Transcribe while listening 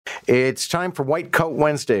It's time for White Coat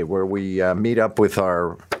Wednesday, where we meet up with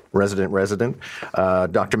our resident.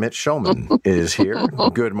 Dr. Mitch Shulman is here.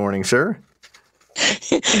 Good morning, sir.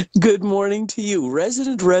 Good morning to you.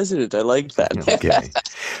 Resident. I like that. Okay.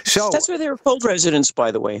 So that's why they were called residents,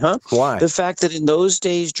 by the way, huh? Why? The fact that in those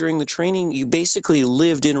days during the training, you basically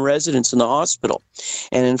lived in residence in the hospital.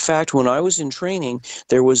 And in fact, when I was in training,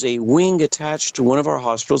 there was a wing attached to one of our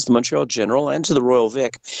hospitals, the Montreal General, and to the Royal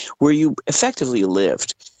Vic, where you effectively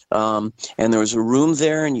lived. And there was a room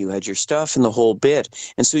there, and you had your stuff and the whole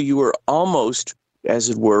bit. And so you were almost, as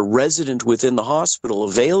it were, resident within the hospital,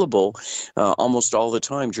 available almost all the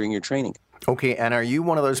time during your training. Okay, and are you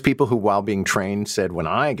one of those people who, while being trained, said, when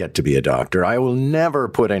I get to be a doctor, I will never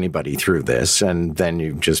put anybody through this, and then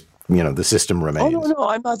you just, the system remains? Oh, no,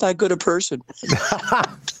 I'm not that good a person.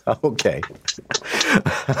 Okay.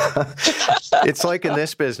 It's like in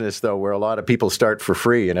this business, though, where a lot of people start for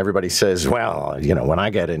free and everybody says, well, when I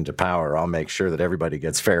get into power, I'll make sure that everybody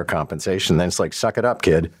gets fair compensation. Then it's like, suck it up,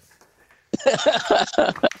 kid.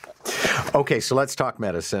 Okay, so let's talk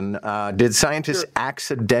medicine. Did scientists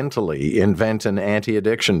accidentally invent an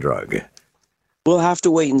anti-addiction drug? We'll have to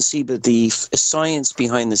wait and see, but the science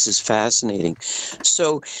behind this is fascinating.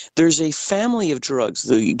 So there's a family of drugs,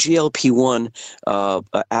 the GLP-1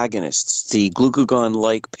 agonists, the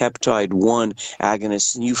glucagon-like peptide-1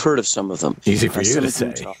 agonists, and you've heard of some of them. Easy for you to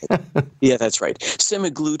say. Yeah, that's right.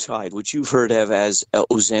 Semaglutide, which you've heard of as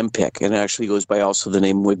Ozempic, and it actually goes by also the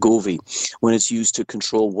name Wegovy, when it's used to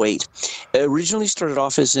control weight. It originally started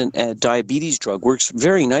off as a diabetes drug, works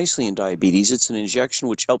very nicely in diabetes. It's an injection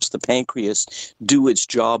which helps the pancreas do its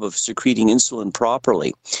job of secreting insulin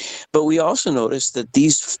properly. But we also noticed that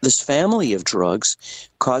this family of drugs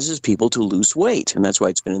causes people to lose weight, and that's why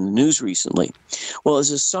it's been in the news recently. Well, as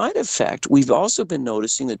a side effect, we've also been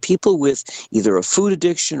noticing that people with either a food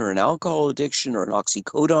addiction or an alcohol addiction or an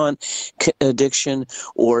oxycodone addiction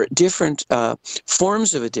or different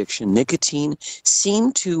forms of addiction, nicotine,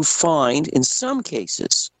 seem to find, in some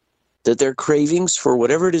cases, that their cravings for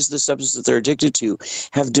whatever it is, the substance that they're addicted to,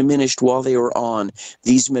 have diminished while they were on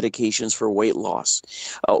these medications for weight loss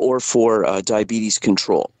or for diabetes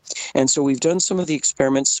control. And so we've done some of the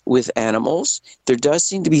experiments with animals. There does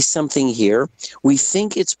seem to be something here. We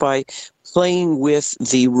think it's by playing with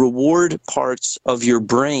the reward parts of your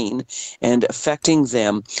brain and affecting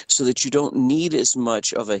them so that you don't need as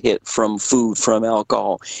much of a hit from food, from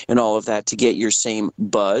alcohol, and all of that to get your same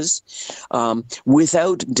buzz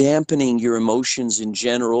without dampening your emotions in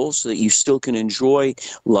general so that you still can enjoy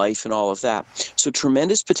life and all of that. So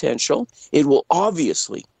tremendous potential. It will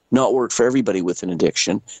obviously not work for everybody with an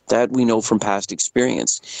addiction. That we know from past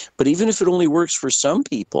experience. But even if it only works for some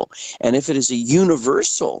people, and if it is a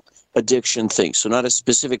universal addiction thing, so not a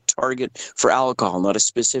specific target for alcohol, not a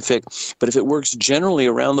specific, but if it works generally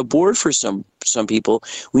around the board for some people,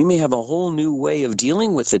 we may have a whole new way of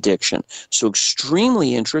dealing with addiction. So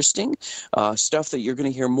extremely interesting stuff that you're going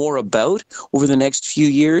to hear more about over the next few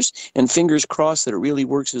years, and fingers crossed that it really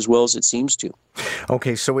works as well as it seems to.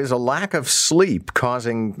 Okay, so is a lack of sleep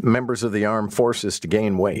causing members of the armed forces to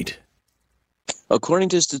gain weight? According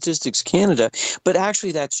to Statistics Canada, but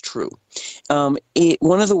actually that's true.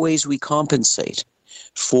 One of the ways we compensate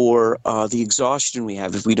for the exhaustion we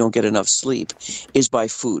have if we don't get enough sleep is by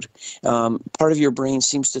food. Part of your brain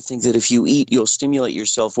seems to think that if you eat, you'll stimulate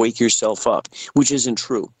yourself, wake yourself up, which isn't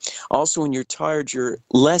true. Also, when you're tired, you're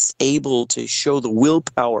less able to show the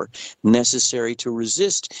willpower necessary to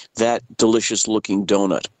resist that delicious-looking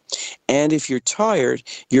donut. And if you're tired,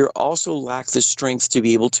 you also lack the strength to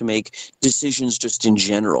be able to make decisions just in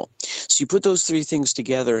general. So you put those three things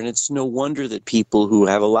together, and it's no wonder that people who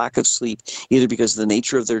have a lack of sleep, either because of the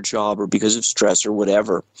nature of their job or because of stress or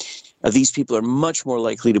whatever, these people are much more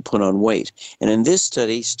likely to put on weight. And in this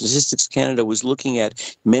study, Statistics Canada was looking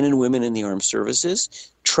at men and women in the armed services,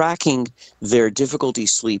 tracking their difficulty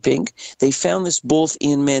sleeping. They found this both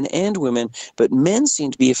in men and women, but men seem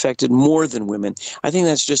to be affected more than women. I think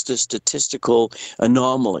that's just a statistical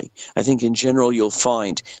anomaly. I think in general you'll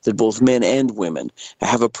find that both men and women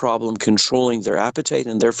have a problem controlling their appetite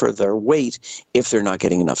and therefore their weight if they're not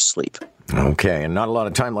getting enough sleep. Okay, and not a lot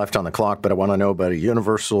of time left on the clock, but I want to know about a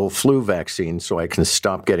universal flu vaccine so I can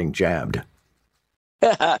stop getting jabbed.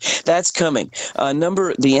 That's coming.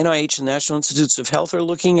 The NIH and National Institutes of Health are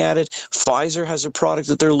looking at it. Pfizer has a product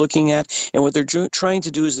that they're looking at. And what they're trying to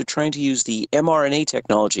do is they're trying to use the mRNA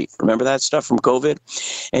technology. Remember that stuff from COVID?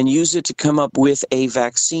 And use it to come up with a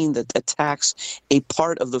vaccine that attacks a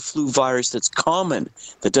part of the flu virus that's common,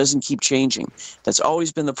 that doesn't keep changing. That's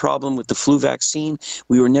always been the problem with the flu vaccine.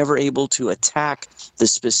 We were never able to attack the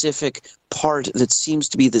specific part that seems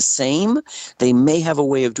to be the same. They may have a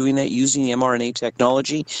way of doing that using the mRNA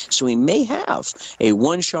technology. So we may have a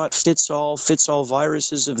one-shot fits-all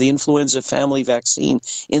viruses of the influenza family vaccine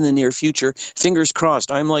in the near future. Fingers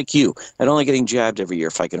crossed. I'm like you. I don't like getting jabbed every year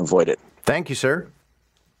if I can avoid it. Thank you, sir.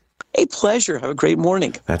 A pleasure. Have a great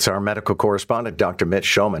morning. That's our medical correspondent, Dr. Mitch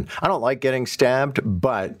Shulman. I don't like getting stabbed,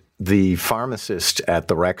 but the pharmacist at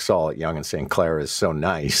the Rexall at Yonge and St. Clair is so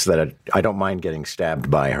nice that I don't mind getting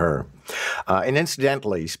stabbed by her. And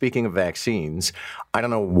incidentally, speaking of vaccines, I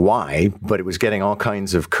don't know why, but it was getting all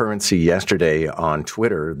kinds of currency yesterday on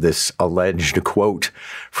Twitter, this alleged quote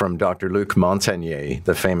from Dr. Luc Montagnier,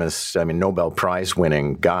 the famous, Nobel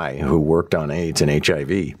Prize-winning guy who worked on AIDS and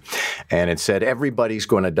HIV. And it said, everybody's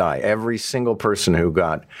going to die. Every single person who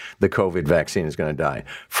got the COVID vaccine is going to die.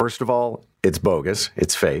 First of all, it's bogus.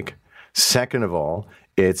 It's fake. Second of all,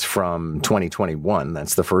 it's from 2021.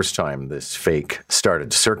 That's the first time this fake started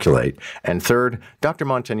to circulate. And third, Dr.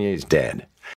 Montagnier is dead.